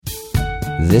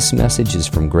This message is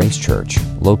from Grace Church,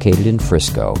 located in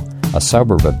Frisco, a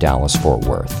suburb of Dallas-Fort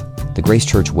Worth. The Grace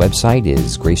Church website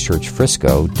is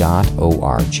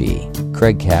gracechurchfrisco.org.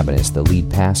 Craig Cabanis, the lead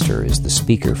pastor, is the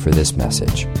speaker for this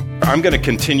message. I'm going to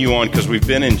continue on because we've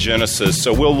been in Genesis,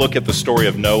 so we'll look at the story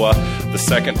of Noah, the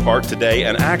second part today,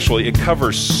 and actually it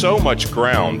covers so much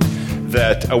ground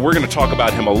that we're going to talk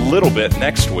about him a little bit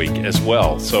next week as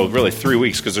well. So really 3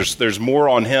 weeks, because there's more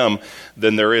on him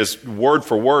than there is word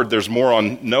for word. There's more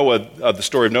on Noah, the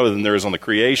story of Noah, than there is on the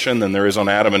creation, than there is on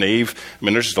Adam and Eve. I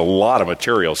mean, there's just a lot of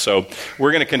material. So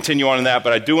we're going to continue on in that,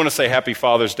 but I do want to say Happy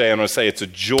Father's Day. I want to say it's a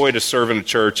joy to serve in a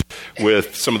church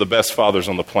with some of the best fathers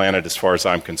on the planet as far as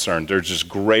I'm concerned. They're just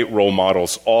great role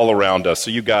models all around us. So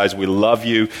you guys, we love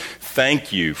you.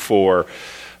 Thank you for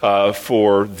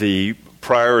the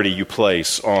priority you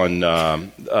place on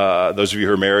those of you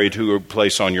who are married, who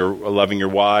place on your loving your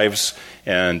wives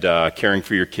and caring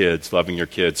for your kids, loving your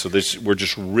kids. So we're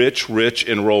just rich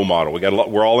in role model.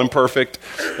 We're all imperfect.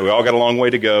 We all got a long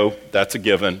way to go. That's a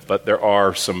given. But there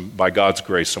are by God's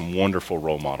grace, some wonderful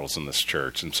role models in this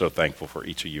church. I'm so thankful for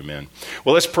each of you men.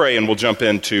 Well, let's pray and we'll jump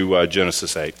into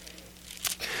Genesis 8.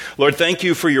 Lord, thank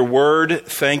you for your word.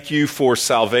 Thank you for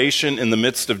salvation in the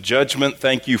midst of judgment.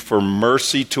 Thank you for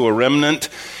mercy to a remnant,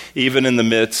 even in the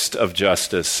midst of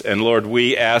justice. And Lord,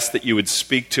 we ask that you would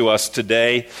speak to us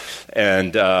today,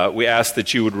 and we ask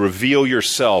that you would reveal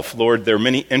yourself. Lord, there are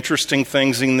many interesting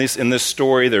things in this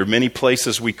story. There are many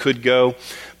places we could go,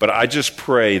 but I just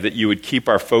pray that you would keep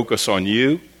our focus on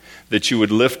you, that you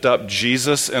would lift up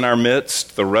Jesus in our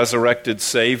midst, the resurrected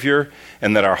Savior,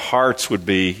 and that our hearts would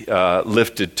be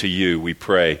lifted to you, we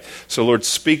pray. So, Lord,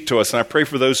 speak to us. And I pray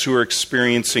for those who are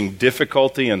experiencing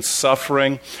difficulty and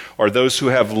suffering, or those who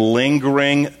have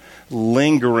lingering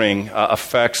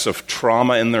effects of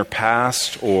trauma in their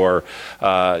past, or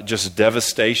just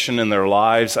devastation in their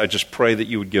lives. I just pray that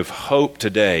you would give hope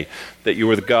today, that you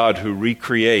are the God who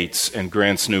recreates and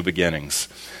grants new beginnings.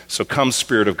 So come,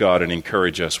 Spirit of God, and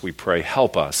encourage us, we pray.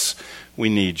 Help us. We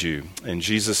need you. In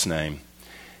Jesus' name,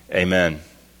 amen.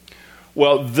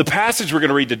 Well, the passage we're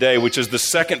going to read today, which is the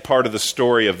second part of the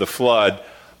story of the flood,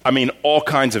 I mean, all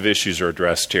kinds of issues are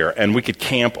addressed here, and we could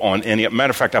camp on any.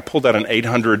 Matter of fact, I pulled out an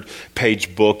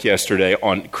 800-page book yesterday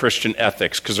on Christian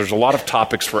ethics, because there's a lot of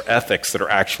topics for ethics that are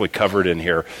actually covered in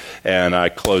here, and I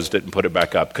closed it and put it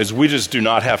back up, because we just do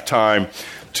not have time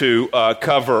to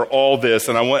cover all this,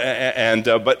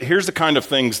 but here's the kind of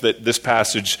things that this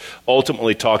passage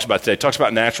ultimately talks about today. It talks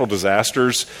about natural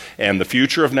disasters and the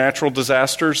future of natural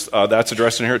disasters. That's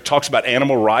addressed in here. It talks about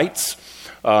animal rights,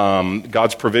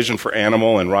 God's provision for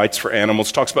animal and rights for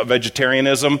animals. It talks about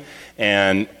vegetarianism,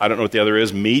 and I don't know what the other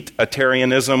is,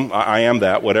 meat-atarianism. I am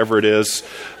that, whatever it is.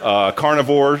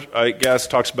 Carnivore, I guess,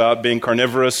 talks about being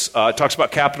carnivorous. It talks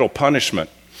about capital punishment.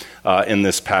 In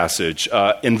this passage.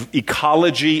 In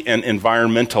ecology and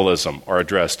environmentalism are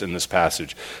addressed in this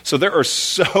passage. So there are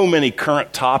so many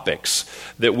current topics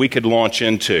that we could launch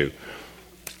into.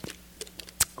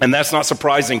 And that's not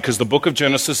surprising, because the book of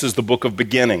Genesis is the book of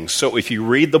beginnings. So if you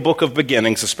read the book of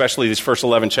beginnings, especially these first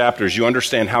 11 chapters, you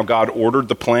understand how God ordered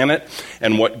the planet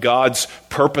and what God's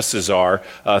purposes are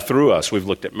through us. We've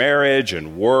looked at marriage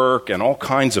and work and all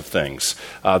kinds of things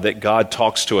that God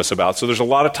talks to us about. So there's a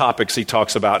lot of topics he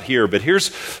talks about here. But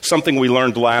here's something we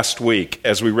learned last week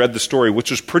as we read the story, which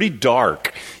was pretty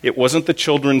dark. It wasn't the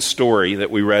children's story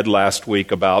that we read last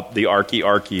week about the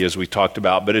arky as we talked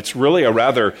about, but it's really a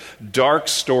rather dark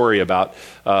story about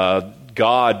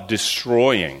God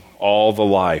destroying all the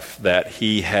life that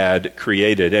he had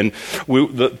created. And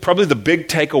probably the big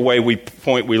takeaway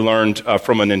point we learned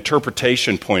from an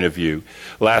interpretation point of view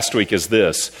last week is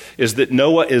that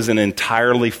Noah is an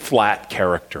entirely flat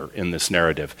character in this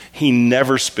narrative. He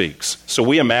never speaks. So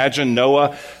we imagine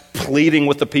Noah pleading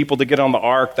with the people to get on the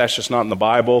ark. That's just not in the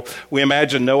Bible. We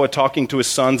imagine Noah talking to his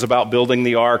sons about building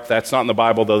the ark. That's not in the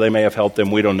Bible, though they may have helped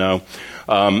him. We don't know.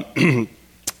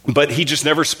 But he just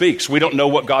never speaks. We don't know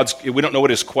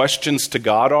what his questions to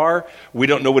God are. We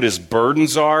don't know what his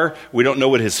burdens are. We don't know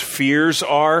what his fears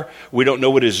are. We don't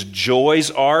know what his joys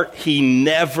are. He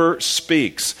never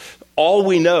speaks. All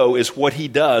we know is what he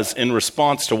does in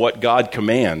response to what God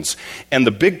commands. And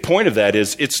the big point of that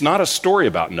is it's not a story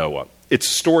about Noah. It's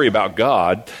a story about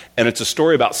God, and it's a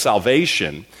story about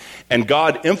salvation. And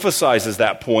God emphasizes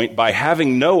that point by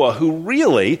having Noah, who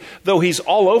really, though he's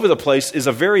all over the place, is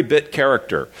a very bit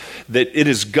character. That it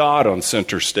is God on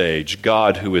center stage,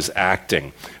 God who is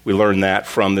acting. We learn that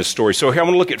from this story. So here I'm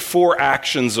going to look at 4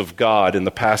 actions of God in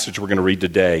the passage we're going to read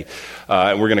today.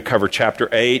 And we're going to cover chapter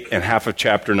 8 and half of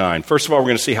chapter 9. First of all, we're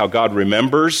going to see how God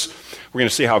remembers. We're going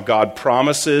to see how God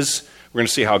promises. We're going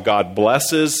to see how God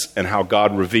blesses and how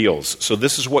God reveals. So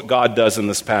this is what God does in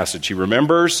this passage. He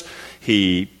remembers,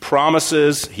 he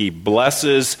promises, he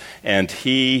blesses, and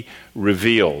he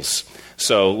reveals.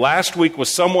 So last week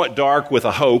was somewhat dark with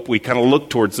a hope. We kind of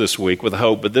looked towards this week with a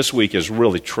hope, but this week is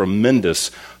really tremendous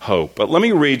hope. But let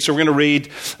me read. So we're going to read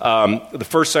the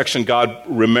first section, God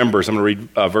remembers. I'm going to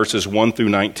read verses 1 through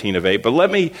 19 of 8. But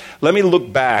let me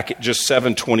look back at just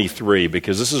 7:23,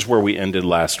 because this is where we ended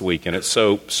last week, and it's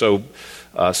so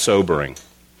sobering.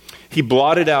 He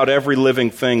blotted out every living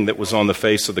thing that was on the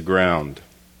face of the ground,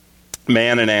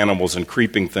 man and animals and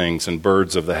creeping things and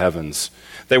birds of the heavens.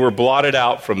 They were blotted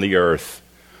out from the earth.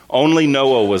 Only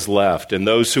Noah was left, and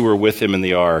those who were with him in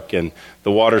the ark, and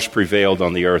the waters prevailed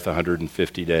on the earth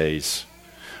 150 days.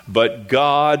 But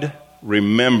God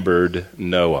remembered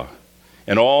Noah,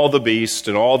 and all the beasts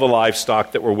and all the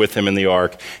livestock that were with him in the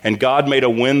ark. And God made a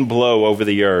wind blow over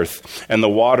the earth, and the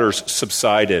waters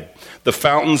subsided. The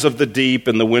fountains of the deep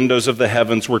and the windows of the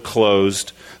heavens were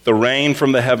closed. The rain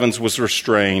from the heavens was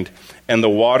restrained, and the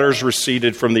waters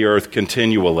receded from the earth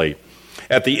continually.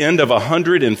 At the end of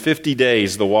 150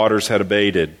 days, the waters had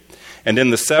abated. And in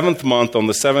the 7th month, on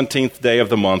the 17th day of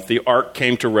the month, the ark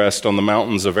came to rest on the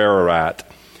mountains of Ararat.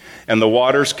 And the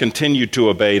waters continued to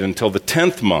abate until the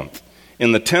 10th month.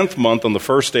 In the 10th month, on the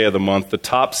first day of the month, the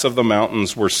tops of the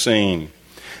mountains were seen.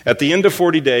 At the end of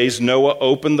 40 days, Noah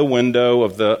opened the window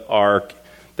of the ark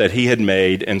that he had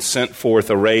made and sent forth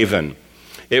a raven.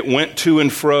 It went to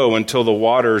and fro until the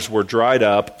waters were dried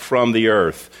up from the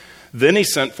earth. Then he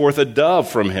sent forth a dove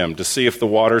from him to see if the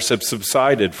waters had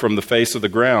subsided from the face of the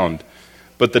ground.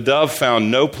 But the dove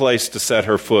found no place to set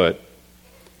her foot.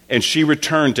 And she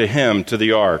returned to him to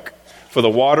the ark, for the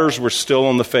waters were still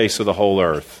on the face of the whole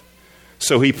earth.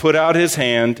 So he put out his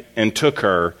hand and took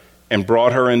her and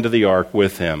brought her into the ark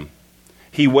with him.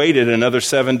 He waited another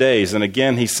 7 days, and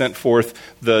again he sent forth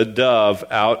the dove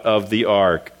out of the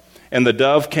ark. And the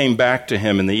dove came back to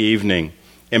him in the evening.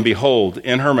 And behold,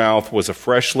 in her mouth was a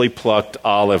freshly plucked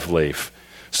olive leaf.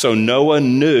 So Noah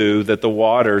knew that the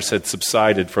waters had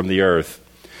subsided from the earth.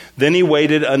 Then he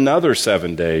waited another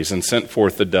 7 days and sent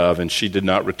forth the dove, and she did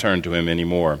not return to him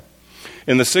anymore.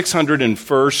 In the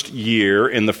 601st year,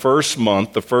 in the 1st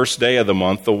month, the first day of the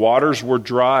month, the waters were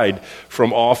dried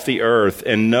from off the earth,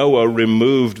 and Noah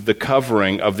removed the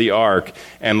covering of the ark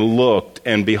and looked,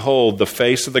 and behold, the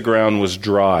face of the ground was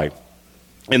dry.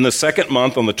 In the 2nd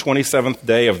month, on the 27th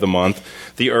day of the month,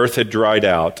 the earth had dried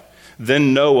out.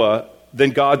 Then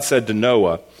God said to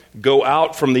Noah, "Go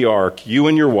out from the ark, you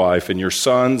and your wife, and your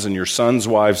sons'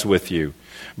 wives with you.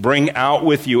 Bring out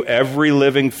with you every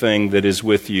living thing that is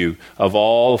with you, of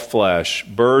all flesh,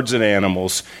 birds and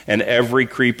animals, and every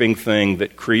creeping thing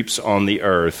that creeps on the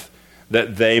earth,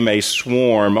 that they may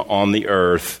swarm on the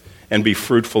earth, and be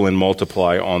fruitful and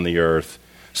multiply on the earth."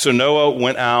 So Noah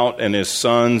went out, and his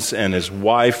sons and his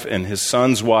wife and his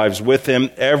sons' wives with him,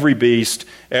 every beast,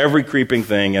 every creeping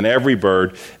thing, and every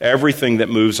bird, everything that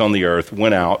moves on the earth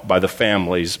went out by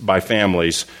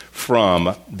families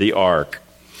from the ark.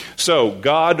 So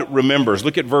God remembers.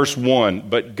 Look at verse 1.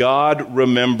 But God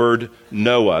remembered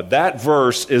Noah. That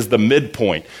verse is the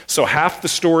midpoint. So half the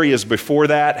story is before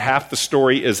that, half the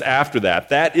story is after that.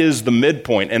 That is the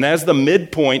midpoint. And as the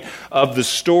midpoint of the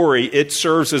story, it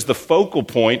serves as the focal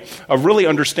point of really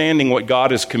understanding what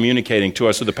God is communicating to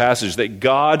us in the passage, that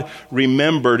God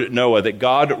remembered Noah, that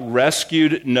God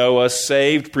rescued Noah,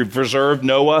 saved, preserved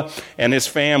Noah and his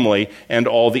family and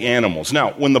all the animals.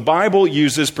 Now, when the Bible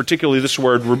uses particularly this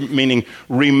word meaning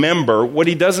remember, what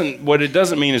it doesn't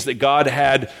mean is that God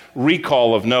had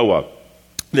recall of Noah.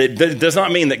 That does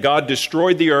not mean that God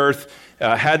destroyed the earth,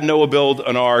 had Noah build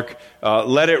an ark,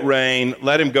 let it rain,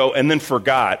 let him go, and then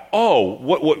forgot.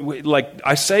 Oh, like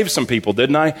I saved some people,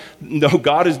 didn't I? No,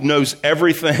 God knows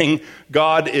everything.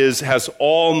 God has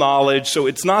all knowledge. So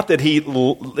it's not that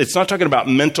it's not talking about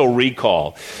mental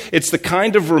recall. It's the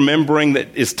kind of remembering that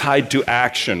is tied to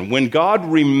action. When God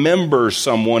remembers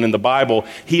someone in the Bible,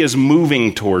 he is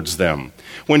moving towards them.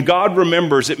 When God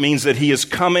remembers, it means that he is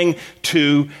coming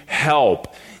to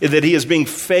help, that he is being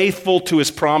faithful to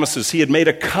his promises. He had made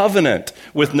a covenant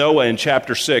with Noah in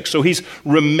chapter 6. So he's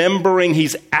remembering,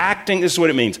 he's acting. This is what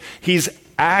it means. He's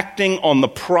acting on the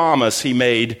promise he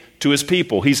made to his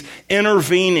people. He's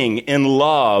intervening in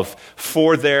love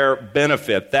for their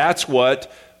benefit. That's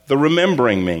what the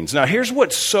remembering means. Now, here's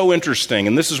what's so interesting,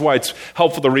 and this is why it's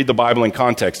helpful to read the Bible in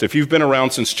context. If you've been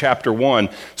around since chapter 1,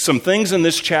 some things in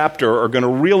this chapter are going to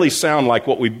really sound like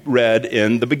what we read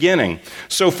in the beginning.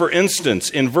 So, for instance,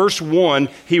 in verse 1,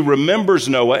 he remembers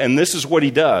Noah, and this is what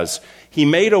he does. He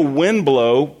made a wind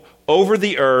blow over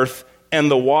the earth,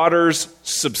 and the waters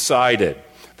subsided.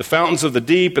 The fountains of the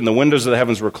deep and the windows of the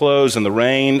heavens were closed, and the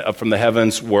rain from the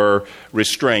heavens were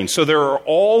restrained. So there are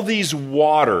all these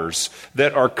waters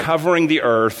that are covering the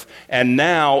earth, and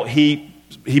now he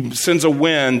sends a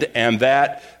wind, and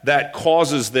that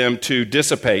causes them to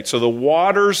dissipate. So the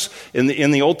waters, in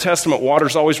the Old Testament,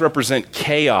 waters always represent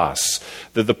chaos,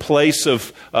 the place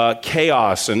of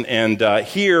chaos. And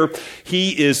here,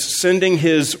 he is sending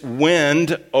his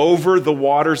wind over the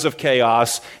waters of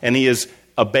chaos, and he is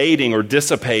abating or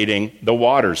dissipating the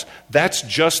waters. That's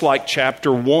just like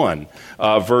chapter 1,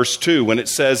 verse 2, when it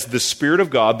says, the Spirit of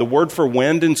God, the word for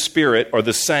wind and spirit are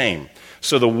the same.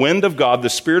 So the wind of God, the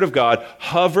Spirit of God,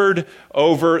 hovered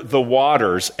over the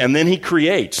waters, and then he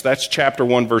creates. That's chapter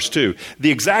 1, verse 2.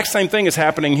 The exact same thing is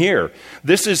happening here.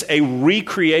 This is a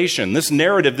recreation. This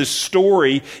narrative, this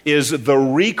story is the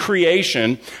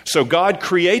recreation. So God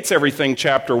creates everything,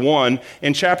 chapter 1.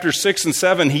 In chapter 6 and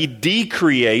 7, he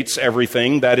decreates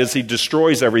everything. That is, he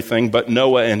destroys everything but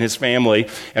Noah and his family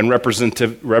and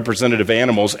representative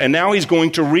animals. And now he's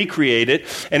going to recreate it,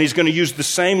 and he's going to use the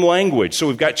same language. So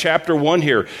we've got chapter 1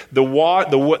 here.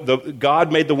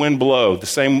 God made the wind blow. The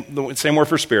same word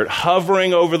for spirit,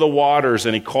 hovering over the waters,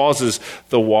 and he causes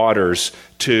the waters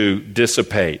to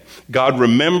dissipate. God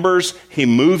remembers, he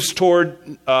moves toward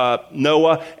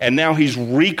Noah, and now he's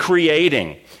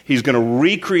recreating. He's going to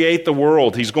recreate the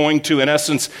world. He's going to, in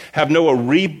essence, have Noah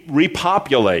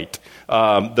repopulate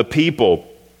the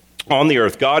people on the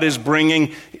earth. God is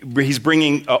bringing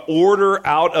order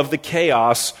out of the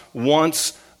chaos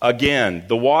once again.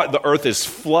 The earth is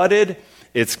flooded.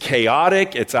 It's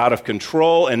chaotic, it's out of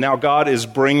control, and now God is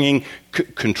bringing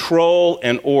control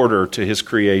and order to his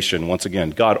creation. Once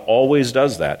again, God always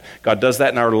does that. God does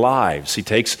that in our lives. He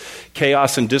takes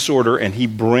chaos and disorder and he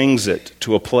brings it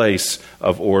to a place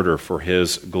of order for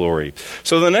his glory.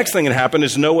 So the next thing that happened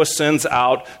is Noah sends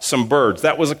out some birds.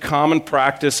 That was a common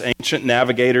practice. Ancient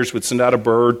navigators would send out a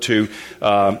bird to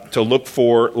look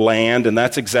for land, and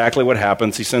that's exactly what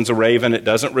happens. He sends a raven, it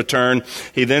doesn't return.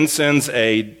 He then sends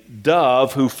a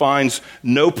dove who finds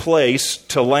no place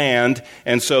to land,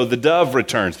 and so the dove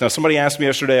returns. Now, somebody asked me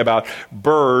yesterday about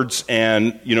birds,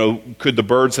 and, could the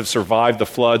birds have survived the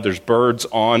flood? There's birds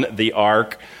on the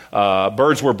ark.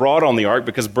 Birds were brought on the ark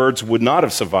because birds would not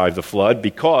have survived the flood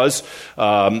because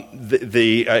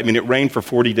it rained for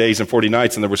 40 days and 40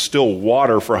 nights, and there was still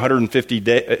water for 150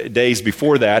 days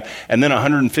before that, and then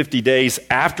 150 days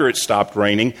after it stopped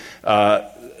raining.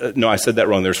 No, I said that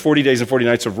wrong. There's 40 days and 40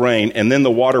 nights of rain, and then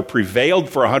the water prevailed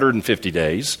for 150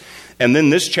 days. And then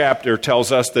this chapter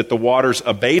tells us that the waters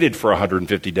abated for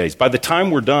 150 days. By the time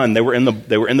we're done, they were in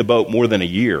the boat more than a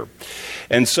year.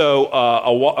 And so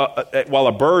while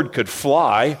a bird could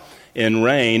fly in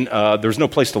rain, there was no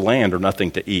place to land or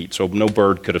nothing to eat. So no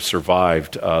bird could have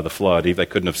survived the flood. They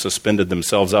couldn't have suspended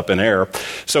themselves up in air.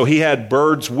 So he had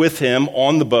birds with him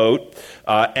on the boat,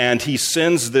 and he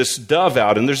sends this dove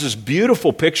out. And there's this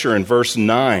beautiful picture in verse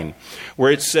 9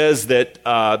 where it says that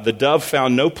the dove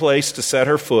found no place to set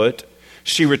her foot.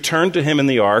 She returned to him in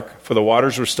the ark, for the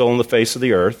waters were still on the face of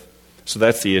the earth. So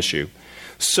that's the issue.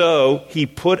 So he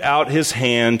put out his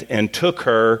hand and took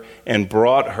her and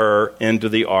brought her into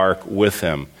the ark with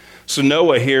him. So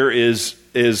Noah here is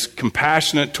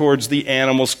compassionate towards the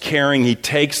animals, caring. He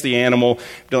takes the animal,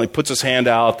 he puts his hand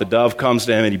out, the dove comes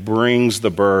to him, and he brings the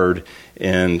bird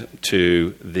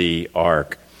into the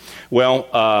ark.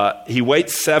 Well, he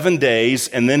waits 7 days,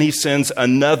 and then he sends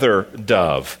another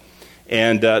dove.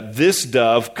 And this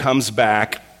dove comes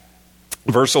back.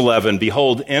 Verse 11,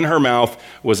 behold, in her mouth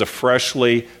was a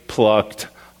freshly plucked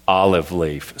olive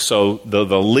leaf. So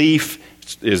the leaf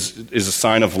is a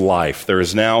sign of life. There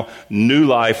is now new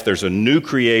life. There's a new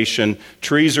creation.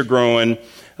 Trees are growing.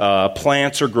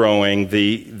 Plants are growing.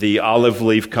 The olive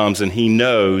leaf comes, and he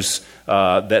knows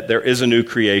that there is a new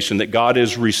creation, that God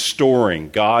is restoring.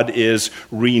 God is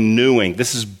renewing.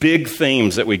 This is big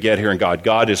themes that we get here in God.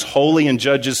 God is holy and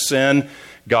judges sin.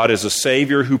 God is a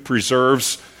Savior who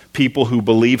preserves people who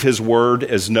believe his word,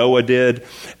 as Noah did,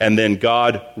 and then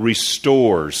God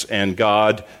restores, and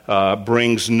God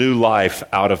brings new life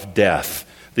out of death.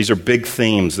 These are big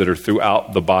themes that are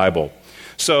throughout the Bible.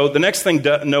 So the next thing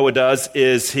Noah does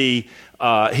is he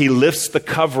lifts the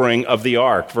covering of the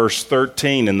ark. Verse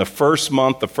 13, in the first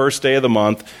month, the first day of the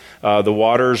month, the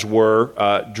waters were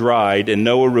dried, and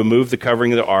Noah removed the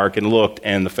covering of the ark and looked,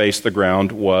 and the face of the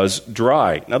ground was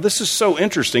dry. Now, this is so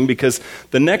interesting because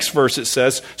the next verse it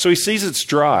says, so he sees it's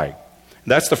dry.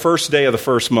 That's the first day of the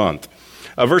first month.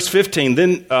 Verse 14,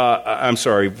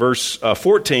 verse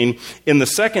 14, in the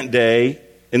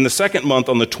second month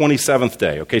on the 27th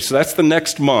day. Okay, so that's the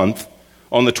next month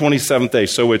on the 27th day.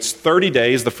 So it's 30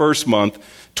 days the first month,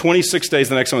 26 days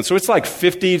the next month. So it's like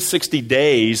 50, 60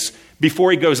 days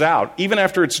before he goes out, even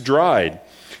after it's dried.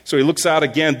 So he looks out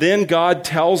again. Then God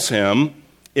tells him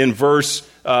in verse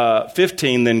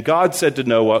 15, then God said to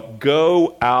Noah,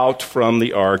 go out from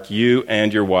the ark, you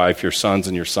and your wife, your sons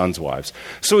and your sons' wives.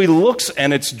 So he looks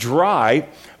and it's dry,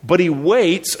 but he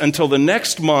waits until the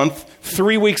next month,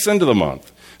 3 weeks into the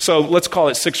month. So let's call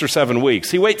it 6 or 7 weeks.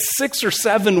 He waits 6 or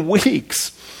 7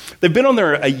 weeks. They've been on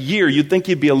there a year. You'd think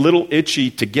he'd be a little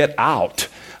itchy to get out.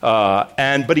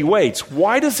 But he waits.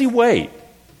 Why does he wait?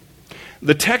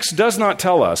 The text does not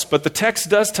tell us, but the text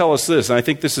does tell us this, and I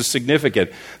think this is significant,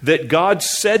 that God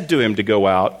said to him to go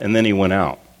out, and then he went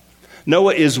out.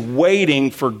 Noah is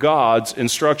waiting for God's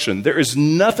instruction. There is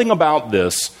nothing about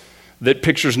this that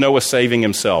pictures Noah saving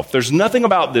himself. There's nothing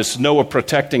about this Noah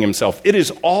protecting himself. It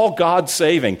is all God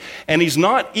saving. And he's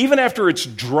not, even after it's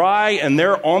dry and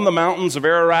they're on the mountains of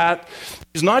Ararat,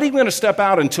 he's not even going to step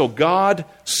out until God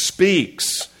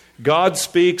speaks. God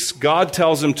speaks, God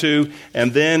tells him to,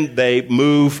 and then they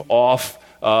move off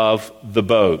of the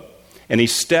boat. And he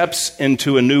steps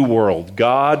into a new world.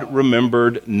 God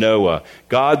remembered Noah.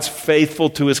 God's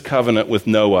faithful to his covenant with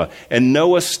Noah. And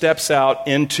Noah steps out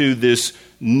into this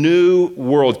new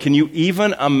world. Can you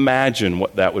even imagine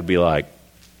what that would be like?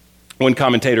 One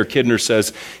commentator, Kidner,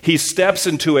 says, he steps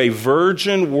into a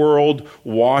virgin world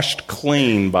washed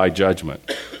clean by judgment.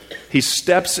 He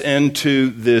steps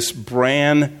into this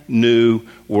brand new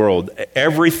world.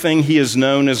 Everything he has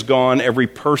known is gone. Every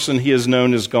person he has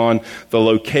known is gone. The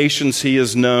locations he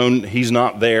has known, he's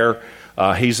not there.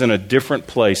 He's in a different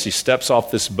place. He steps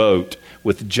off this boat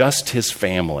with just his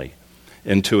family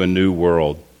into a new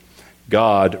world.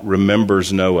 God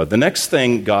remembers Noah. The next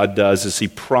thing God does is he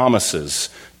promises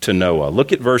to Noah.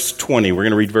 Look at verse 20. We're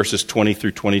going to read verses 20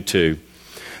 through 22.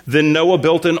 Then Noah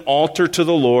built an altar to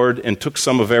the Lord and took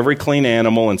some of every clean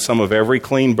animal and some of every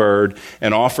clean bird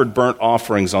and offered burnt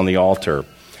offerings on the altar.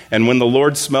 And when the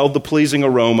Lord smelled the pleasing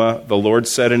aroma, the Lord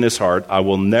said in his heart, I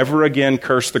will never again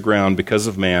curse the ground because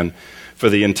of man, for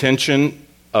the intention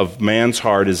of man's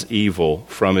heart is evil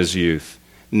from his youth.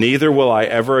 Neither will I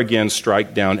ever again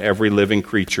strike down every living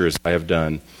creature as I have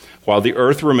done. While the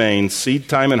earth remains, seed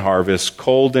time and harvest,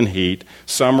 cold and heat,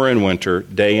 summer and winter,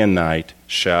 day and night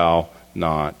shall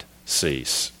not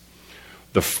cease.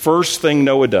 The first thing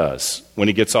Noah does when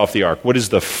he gets off the ark, what is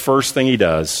the first thing he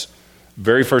does?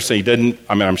 Very first thing, he didn't,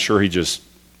 I'm sure he just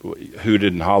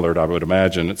hooted and hollered, I would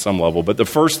imagine, at some level. But the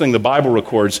first thing the Bible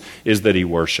records is that he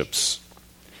worships.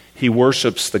 He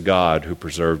worships the God who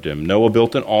preserved him. Noah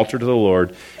built an altar to the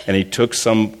Lord, and he took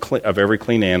some of every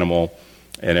clean animal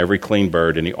and every clean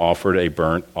bird, and he offered a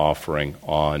burnt offering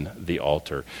on the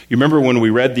altar. You remember when we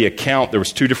read the account, there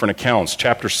was 2 different accounts.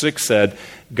 Chapter 6 said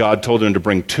God told him to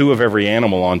bring 2 of every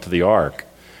animal onto the ark.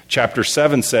 Chapter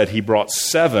 7 said he brought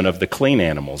 7 of the clean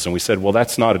animals. And we said, well,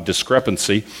 that's not a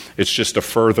discrepancy. It's just a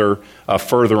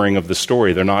furthering of the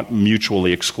story. They're not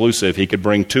mutually exclusive. He could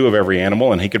bring 2 of every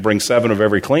animal, and he could bring 7 of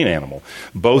every clean animal.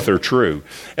 Both are true.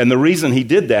 And the reason he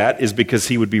did that is because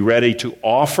he would be ready to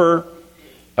offer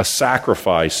a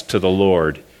sacrifice to the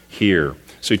Lord here.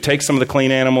 So he takes some of the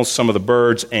clean animals, some of the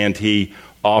birds, and he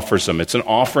offers them. It's an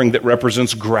offering that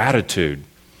represents gratitude.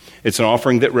 It's an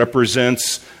offering that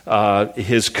represents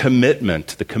his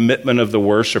commitment, the commitment of the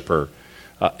worshiper.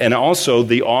 And also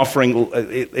the offering,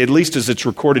 at least as it's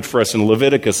recorded for us in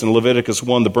Leviticus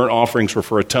 1, the burnt offerings were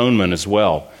for atonement as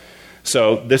well.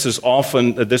 So this is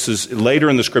later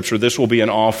in the scripture, this will be an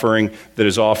offering that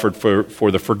is offered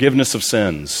for the forgiveness of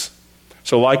sins.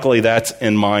 So likely that's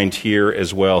in mind here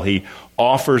as well. He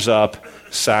offers up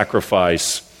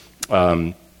sacrifice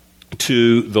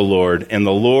to the Lord, and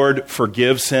the Lord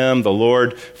forgives him. The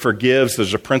Lord forgives.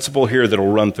 There's a principle here that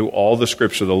will run through all the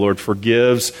scripture. The Lord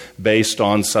forgives based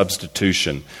on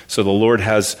substitution. So the Lord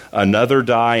has another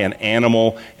die, an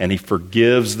animal, and he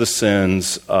forgives the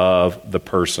sins of the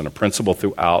person, a principle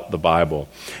throughout the Bible.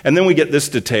 And then we get this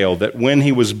detail that when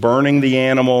he was burning the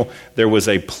animal, there was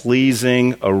a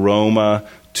pleasing aroma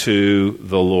to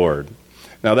the Lord.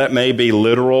 Now that may be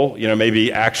literal,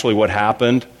 maybe actually what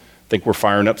happened. I think we're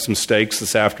firing up some steaks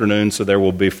this afternoon, so there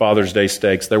will be Father's Day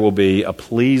steaks. There will be a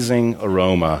pleasing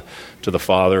aroma to the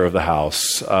father of the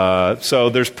house. So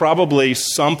there's probably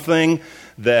something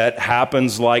that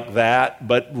happens like that,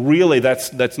 but really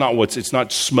that's not it's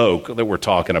not smoke that we're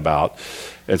talking about.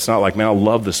 It's not like, man, I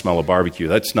love the smell of barbecue.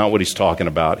 That's not what he's talking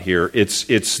about here. It's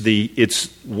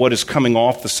what is coming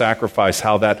off the sacrifice,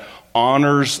 how that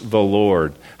honors the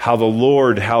Lord, how the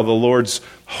Lord's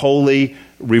holy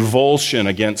revulsion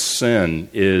against sin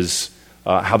is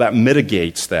how that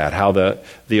mitigates that, how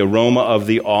the aroma of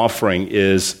the offering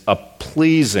is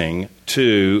pleasing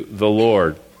to the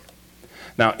Lord.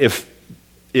 Now, if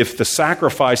the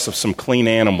sacrifice of some clean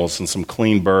animals and some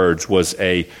clean birds was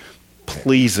a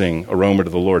pleasing aroma to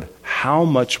the Lord, how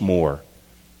much more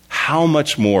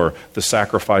the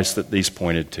sacrifice that these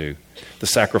pointed to, the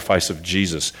sacrifice of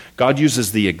Jesus. God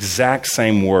uses the exact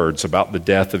same words about the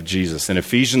death of Jesus. In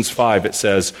Ephesians 5, it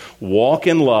says, walk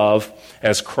in love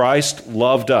as Christ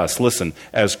loved us. Listen,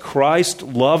 as Christ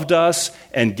loved us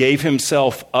and gave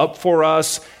himself up for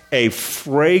us, a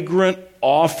fragrant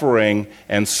offering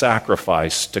and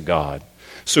sacrifice to God.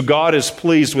 So God is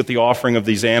pleased with the offering of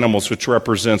these animals, which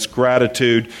represents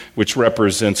gratitude, which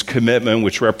represents commitment,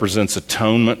 which represents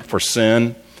atonement for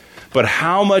sin. But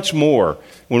how much more,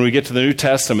 when we get to the New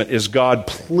Testament, is God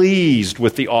pleased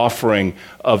with the offering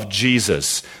of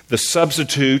Jesus, the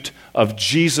substitute of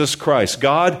Jesus Christ?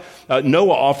 Noah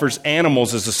offers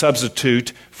animals as a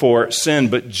substitute for sin,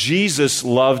 but Jesus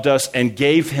loved us and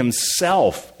gave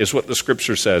himself, is what the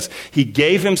Scripture says. He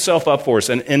gave himself up for us,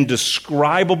 an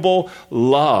indescribable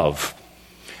love.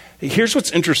 Here's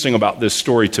what's interesting about this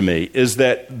story to me, is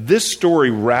that this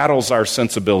story rattles our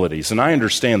sensibilities, and I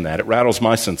understand that. It rattles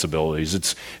my sensibilities.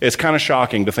 It's kind of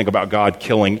shocking to think about God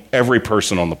killing every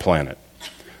person on the planet.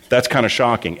 That's kind of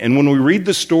shocking. And when we read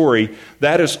the story,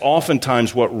 that is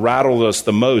oftentimes what rattled us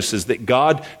the most, is that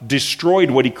God destroyed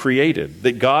what he created,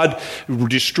 that God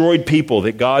destroyed people,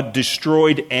 that God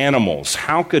destroyed animals.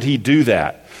 How could he do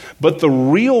that? But the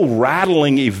real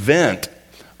rattling event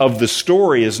of the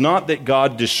story is not that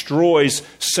God destroys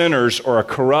sinners or a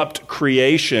corrupt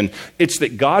creation. It's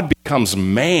that God becomes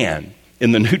man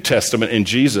in the New Testament in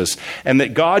Jesus, and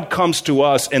that God comes to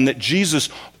us, and that Jesus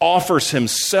offers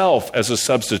himself as a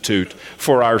substitute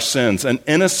for our sins, an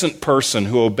innocent person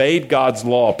who obeyed God's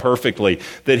law perfectly,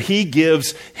 that he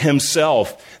gives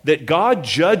himself. That God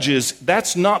judges,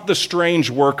 that's not the strange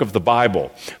work of the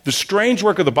Bible. The strange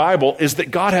work of the Bible is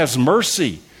that God has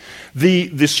mercy.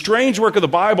 The strange work of the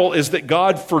Bible is that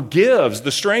God forgives.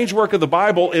 The strange work of the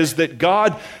Bible is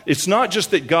that it's not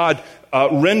just that God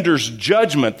renders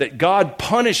judgment, that God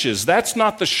punishes. That's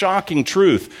not the shocking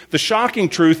truth. The shocking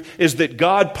truth is that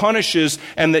God punishes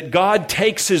and that God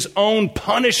takes his own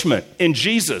punishment in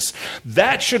Jesus.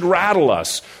 That should rattle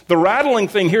us. The rattling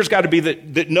thing here's got to be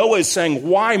that Noah is saying,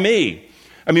 why me?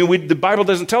 I mean, the Bible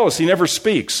doesn't tell us. He never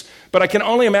speaks. But I can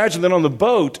only imagine that on the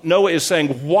boat, Noah is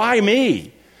saying, why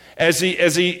me? As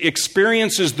he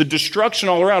experiences the destruction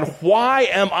all around, why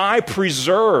am I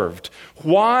preserved?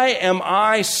 Why am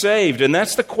I saved? And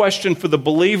that's the question for the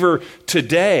believer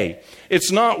today.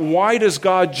 It's not, why does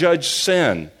God judge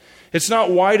sin? It's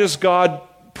not, why does God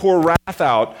pour wrath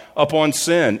out upon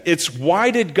sin? It's,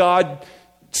 why did God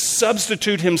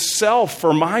substitute himself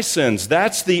for my sins?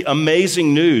 That's the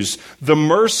amazing news. The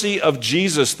mercy of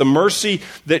Jesus, the mercy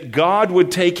that God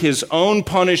would take his own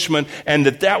punishment and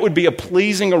that would be a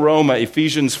pleasing aroma,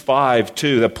 Ephesians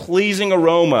 5:2, the pleasing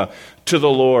aroma to the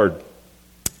Lord.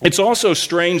 It's also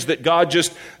strange that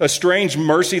a strange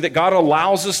mercy that God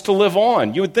allows us to live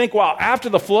on. You would think, well, after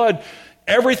the flood,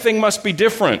 everything must be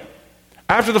different.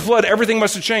 After the flood, everything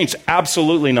must have changed.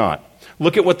 Absolutely not.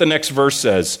 Look at what the next verse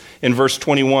says in verse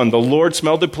 21. The Lord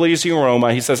smelled the pleasing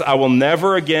aroma. He says, I will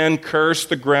never again curse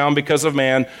the ground because of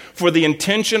man, for the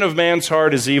intention of man's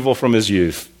heart is evil from his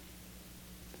youth.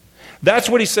 That's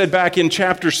what he said back in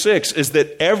chapter 6, is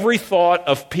that every thought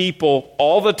of people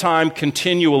all the time,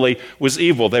 continually, was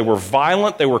evil. They were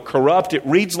violent. They were corrupt. It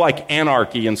reads like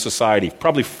anarchy in society.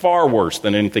 Probably far worse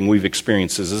than anything we've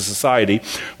experienced as a society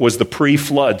was the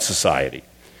pre-flood society.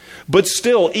 But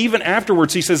still, even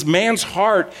afterwards, he says, man's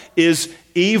heart is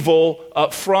evil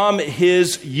from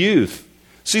his youth.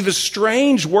 See, the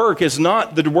strange work is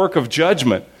not the work of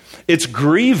judgment. It's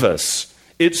grievous.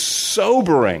 It's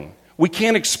sobering. We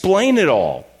can't explain it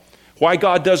all, why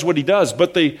God does what he does.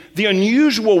 But the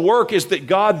unusual work is that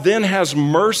God then has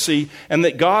mercy and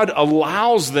that God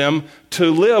allows them to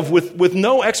live with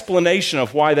no explanation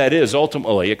of why that is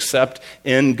ultimately, except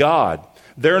in God.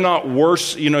 They're not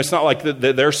worse. It's not like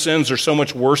their sins are so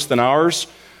much worse than ours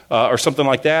or something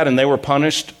like that, and they were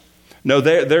punished. No,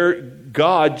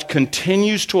 God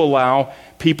continues to allow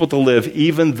people to live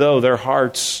even though their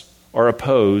hearts are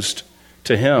opposed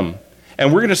to him.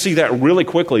 And we're going to see that really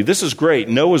quickly. This is great.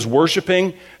 Noah's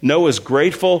worshiping. Noah's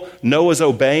grateful. Noah's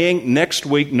obeying. Next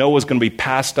week, Noah's going to be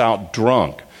passed out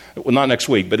drunk. Well, not next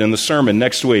week, but in the sermon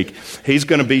next week, he's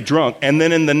going to be drunk. And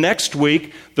then in the next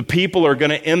week, the people are going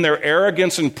to, in their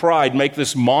arrogance and pride, make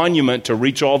this monument to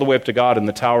reach all the way up to God in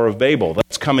the Tower of Babel.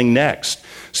 That's coming next.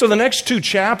 So the next two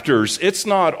chapters, it's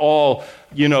not all,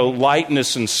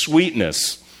 lightness and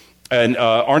sweetness. And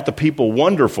aren't the people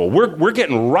wonderful? We're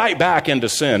getting right back into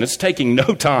sin. It's taking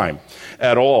no time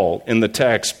at all in the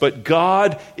text. But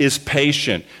God is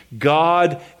patient.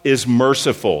 God is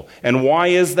merciful. And why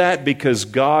is that? Because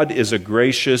God is a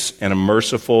gracious and a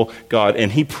merciful God. And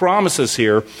he promises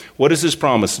here, what is his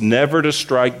promise? Never to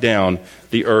strike down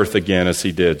the earth again as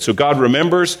he did. So God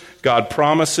remembers, God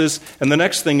promises, and the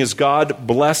next thing is God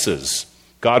blesses.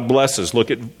 God blesses.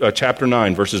 Look at chapter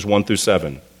 9, verses 1 through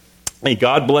 7. And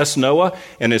God blessed Noah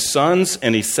and his sons,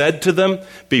 and he said to them,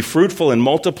 "Be fruitful and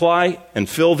multiply and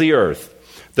fill the earth.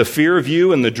 The fear of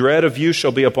you and the dread of you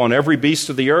shall be upon every beast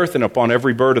of the earth and upon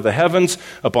every bird of the heavens,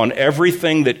 upon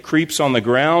everything that creeps on the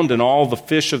ground and all the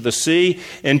fish of the sea.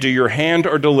 Into your hand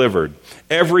are delivered.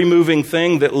 Every moving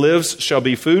thing that lives shall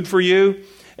be food for you.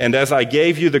 And as I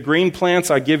gave you the green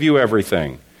plants, I give you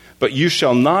everything. But you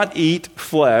shall not eat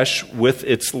flesh with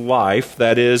its life,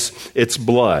 that is, its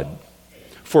blood.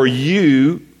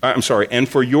 And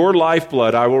for your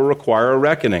lifeblood I will require a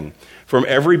reckoning. From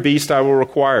every beast I will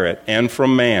require it, and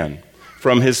from man,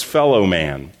 from his fellow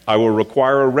man, I will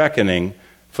require a reckoning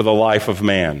for the life of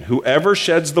man. Whoever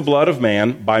sheds the blood of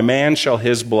man, by man shall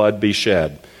his blood be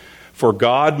shed. For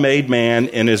God made man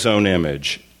in his own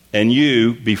image. And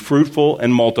you, be fruitful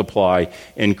and multiply,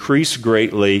 increase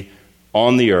greatly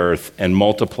on the earth and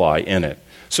multiply in it."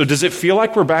 So does it feel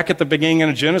like we're back at the beginning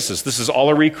of Genesis? This is all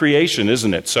a recreation,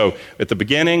 isn't it? So at the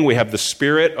beginning, we have the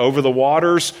Spirit over the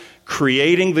waters,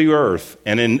 creating the earth.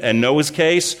 And in Noah's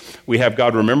case, we have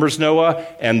God remembers Noah,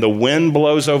 and the wind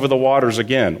blows over the waters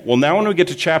again. Well, now when we get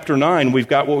to chapter 9, we've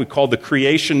got what we call the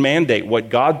creation mandate, what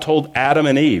God told Adam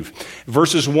and Eve.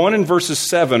 Verses 1 and verses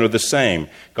 7 are the same.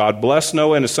 God blessed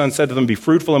Noah, and his son said to them, "Be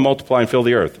fruitful and multiply and fill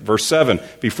the earth." Verse 7,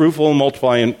 "Be fruitful and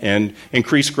multiply and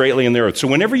increase greatly in the earth." So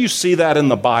whenever you see that in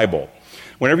the Bible,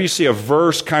 whenever you see a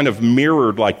verse kind of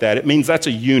mirrored like that, it means that's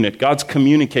a unit. God's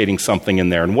communicating something in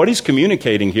there. And what he's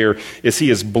communicating here is he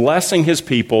is blessing his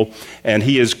people, and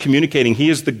he is communicating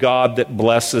he is the God that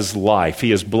blesses life.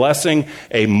 He is blessing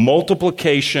a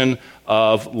multiplication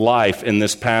of life in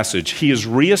this passage. He is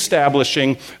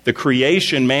reestablishing the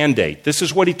creation mandate. This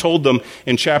is what he told them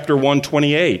in chapter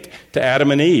 128 to Adam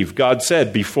and Eve. God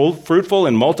said, "Be fruitful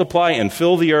and multiply and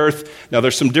fill the earth." Now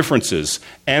there's some differences.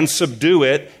 "And subdue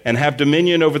it and have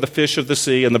dominion over the fish of the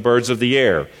sea and the birds of the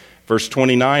air." Verse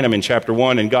 29, I'm in chapter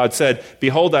 1, and God said,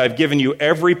 "Behold, I have given you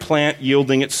every plant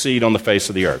yielding its seed on the face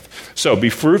of the earth." So be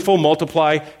fruitful,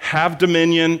 multiply, have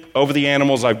dominion over the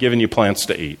animals. I've given you plants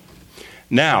to eat.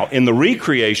 Now, in the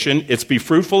recreation, it's be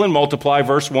fruitful and multiply,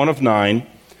 verse 1 of 9.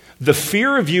 "The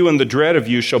fear of you and the dread of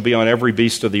you shall be on every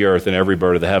beast of the earth and every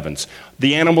bird of the heavens."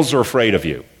 The animals are afraid of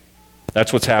you.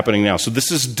 That's what's happening now. So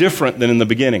this is different than in the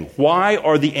beginning. Why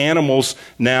are the animals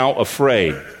now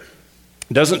afraid?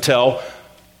 It doesn't tell,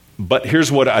 but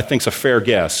here's what I think is a fair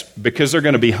guess. Because they're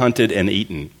going to be hunted and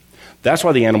eaten. That's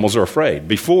why the animals are afraid.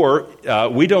 Before,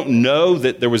 we don't know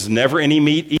that there was never any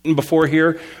meat eaten before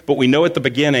here, but we know at the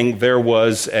beginning there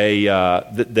was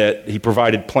that he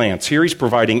provided plants. Here he's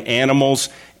providing animals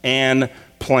and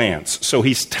plants. So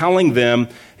he's telling man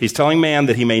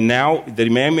that he may now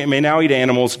eat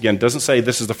animals. Again, it doesn't say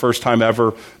this is the first time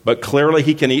ever, but clearly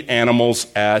he can eat animals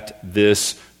at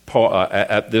this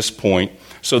point.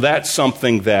 So that's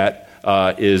something that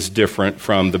is different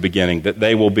from the beginning, that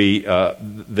they will be,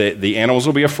 the animals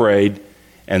will be afraid,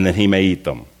 and then he may eat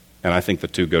them. And I think the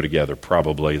two go together,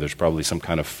 probably. There's probably some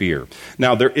kind of fear.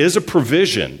 Now, there is a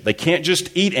provision. They can't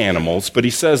just eat animals, but he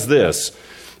says this,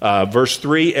 verse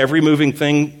 3, "Every moving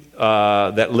thing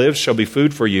that lives shall be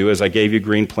food for you. As I gave you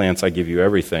green plants, I give you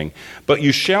everything. But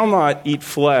you shall not eat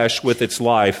flesh with its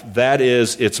life, that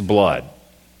is, its blood."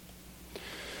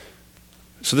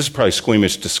 So this is probably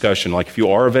squeamish discussion. Like if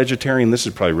you are a vegetarian, this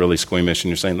is probably really squeamish, and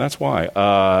you're saying, that's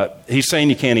why. He's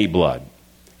saying you can't eat blood.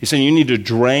 He's saying you need to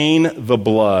drain the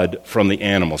blood from the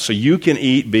animal. So you can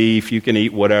eat beef, you can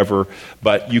eat whatever,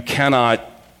 but you cannot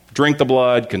drink the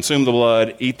blood, consume the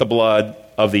blood, eat the blood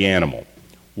of the animal.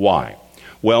 Why?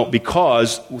 Well,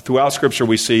 because throughout Scripture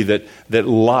we see that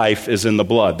life is in the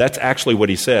blood. That's actually what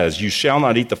he says. You shall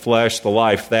not eat the flesh, the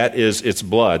life, that is its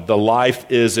blood. The life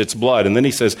is its blood. And then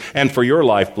he says, and for your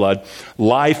lifeblood,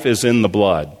 life is in the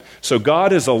blood. So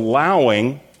God is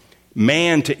allowing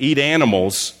man to eat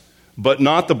animals, but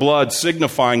not the blood,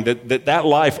 signifying that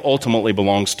life ultimately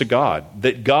belongs to God.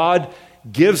 That God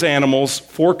gives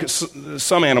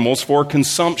some animals for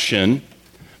consumption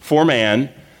for man,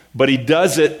 but he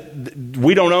does it,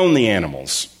 we don't own the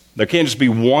animals. There can't just be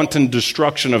wanton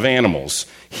destruction of animals.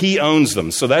 He owns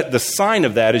them. So that the sign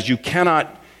of that is you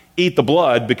cannot eat the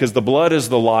blood because the blood is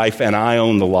the life and I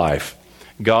own the life.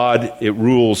 God, it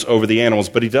rules over the animals,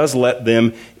 but he does let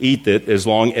them eat it as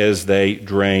long as they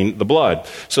drain the blood.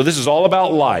 So this is all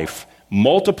about life.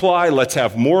 Multiply, let's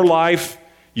have more life.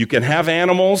 You can have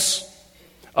animals.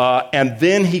 And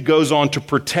then he goes on to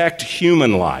protect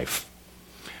human life.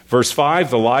 Verse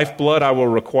 5, the lifeblood I will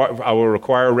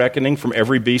require reckoning. From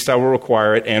every beast I will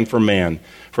require it, and from man.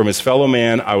 From his fellow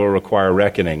man I will require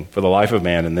reckoning for the life of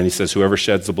man. And then he says, whoever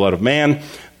sheds the blood of man,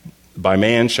 by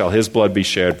man shall his blood be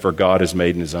shed, for God is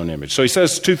made in his own image. So he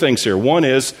says two things here. One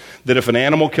is that if an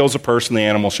animal kills a person, the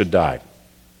animal should die.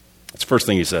 That's the first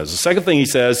thing he says. The second thing he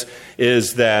says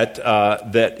is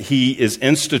that he is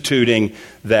instituting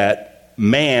that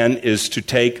man is to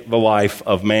take the life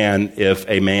of man if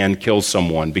a man kills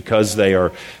someone, because they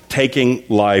are taking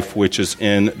life which is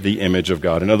in the image of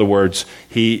God. In other words,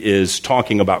 he is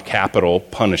talking about capital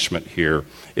punishment here,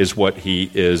 is what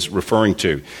he is referring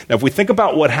to. Now, if we think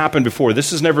about what happened before,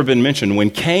 this has never been mentioned.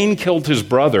 When Cain killed his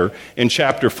brother in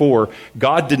chapter 4,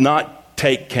 God did not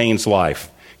take Cain's life.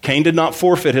 Cain did not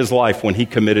forfeit his life when he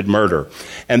committed murder.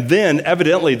 And then,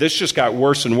 evidently, this just got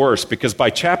worse and worse, because by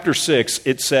chapter 6,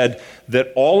 it said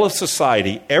that all of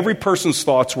society, every person's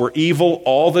thoughts were evil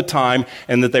all the time,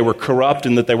 and that they were corrupt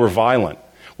and that they were violent.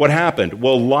 What happened?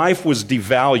 Well, life was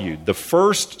devalued. The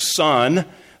first son,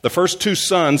 the first two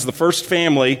sons, the first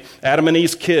family, Adam and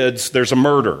Eve's kids, there's a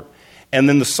murder. And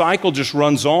then the cycle just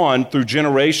runs on through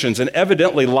generations, and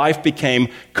evidently life became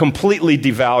completely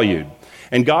devalued.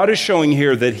 And God is showing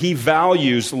here that he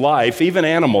values life, even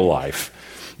animal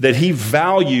life, that he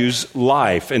values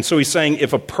life. And so he's saying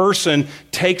if a person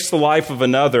takes the life of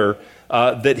another,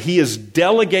 that he is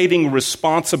delegating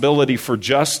responsibility for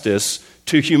justice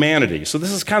to humanity. So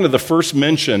this is kind of the first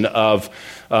mention of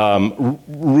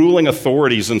ruling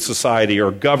authorities in society,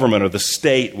 or government, or the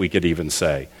state, we could even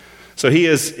say. So he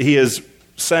is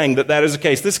saying that is the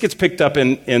case. This gets picked up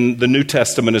in the New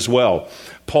Testament as well.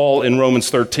 Paul in Romans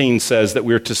 13 says that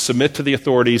we are to submit to the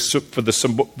authorities, for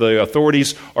the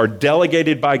authorities are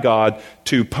delegated by God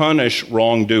to punish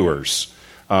wrongdoers.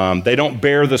 They don't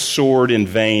bear the sword in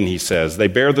vain, he says. They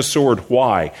bear the sword.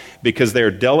 Why? Because they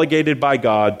are delegated by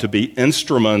God to be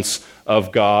instruments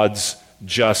of God's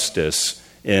justice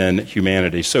in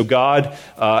humanity. So God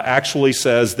actually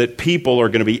says that people are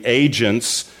going to be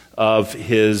agents of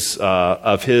his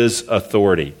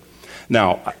authority.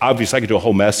 Now, obviously, I could do a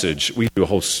whole message. We could do a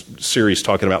whole series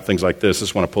talking about things like this.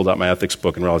 This is when I pulled out my ethics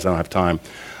book and realized I don't have time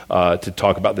to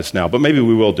talk about this now. But maybe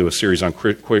we will do a series on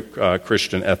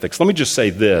Christian ethics. Let me just say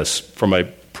this from a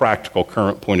practical,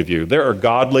 current point of view. There are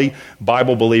godly,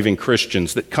 Bible-believing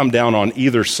Christians that come down on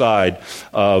either side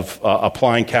of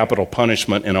applying capital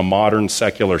punishment in a modern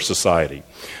secular society.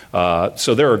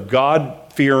 So there are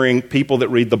God-fearing people that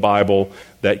read the Bible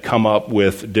that come up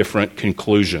with different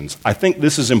conclusions. I think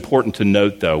this is important to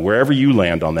note, though. Wherever you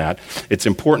land on that, it's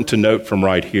important to note from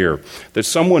right here that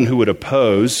someone who would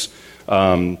oppose,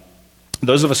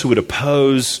 those of us who would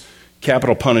oppose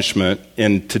capital punishment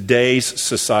in today's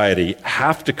society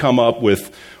have to come up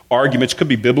with arguments, could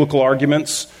be biblical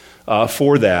arguments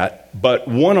for that, but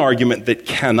one argument that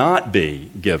cannot be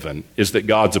given is that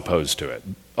God's opposed to it,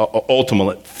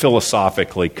 ultimately,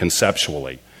 philosophically,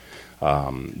 conceptually.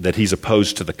 That he's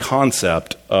opposed to the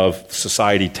concept of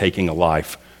society taking a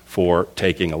life for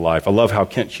taking a life. I love how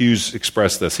Kent Hughes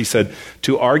expressed this. He said,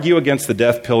 to argue against the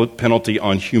death penalty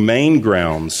on humane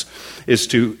grounds is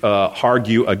to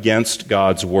argue against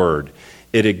God's word.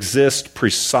 It exists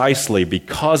precisely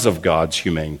because of God's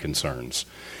humane concerns.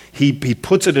 He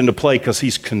puts it into play because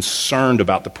he's concerned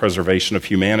about the preservation of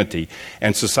humanity.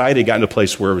 And society got into a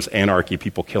place where it was anarchy,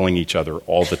 people killing each other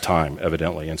all the time,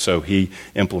 evidently. And so he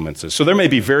implements it. So there may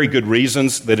be very good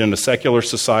reasons that in a secular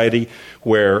society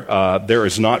where there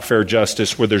is not fair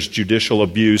justice, where there's judicial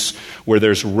abuse, where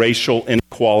there's racial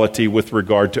inequality with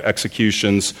regard to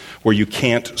executions, where you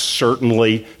can't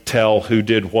certainly tell who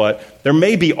did what, there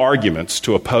may be arguments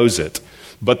to oppose it.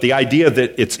 But the idea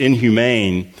that it's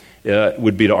inhumane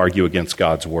would be to argue against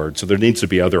God's word. So there needs to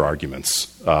be other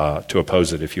arguments to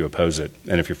oppose it if you oppose it.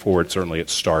 And if you're for it, certainly it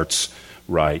starts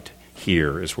right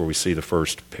here is where we see the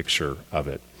first picture of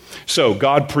it. So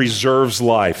God preserves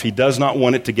life. He does not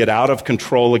want it to get out of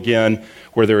control again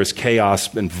where there is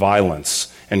chaos and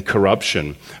violence and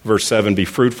corruption. Verse 7, be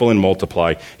fruitful and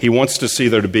multiply. He wants to see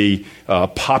there to be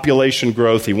population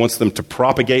growth. He wants them to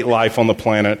propagate life on the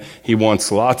planet. He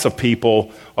wants lots of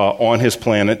people on his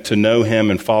planet to know him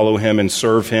and follow him and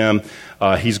serve him.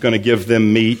 He's going to give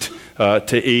them meat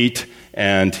to eat.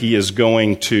 and he is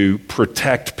going to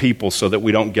protect people so that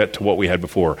we don't get to what we had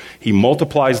before. He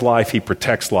multiplies life, he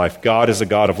protects life. God is a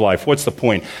God of life. What's the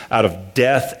point? Out of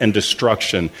death and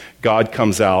destruction, God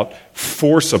comes out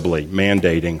forcibly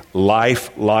mandating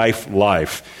life, life,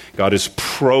 life. God is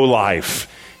pro-life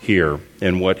here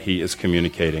in what he is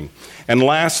communicating. And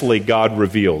lastly, God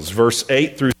reveals. Verse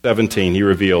 8 through 17, he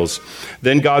reveals,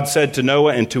 "Then God said to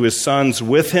Noah and to his sons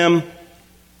with him,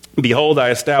 Behold,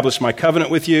 I establish my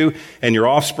covenant with you and your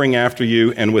offspring after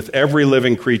you, and with every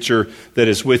living creature that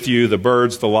is with you, the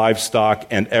birds, the livestock,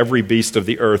 and every beast of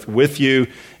the earth with you,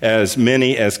 as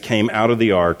many as came out of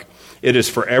the ark. It is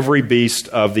for every beast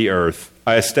of the earth.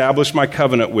 I establish my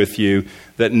covenant with you,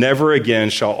 that never again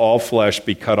shall all flesh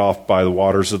be cut off by the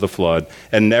waters of the flood,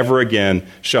 and never again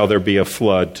shall there be a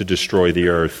flood to destroy the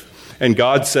earth. And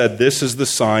God said, This is the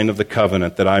sign of the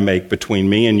covenant that I make between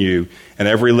me and you and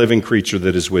every living creature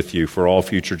that is with you for all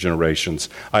future generations.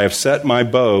 I have set my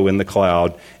bow in the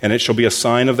cloud, and it shall be a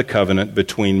sign of the covenant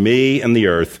between me and the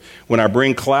earth. When I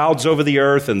bring clouds over the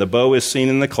earth and the bow is seen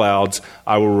in the clouds,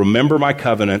 I will remember my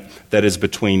covenant that is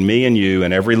between me and you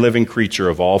and every living creature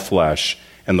of all flesh.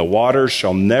 And the waters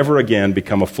shall never again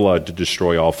become a flood to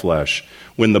destroy all flesh.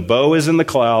 When the bow is in the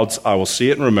clouds, I will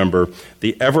see it and remember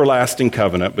the everlasting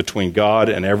covenant between God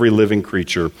and every living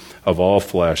creature of all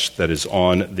flesh that is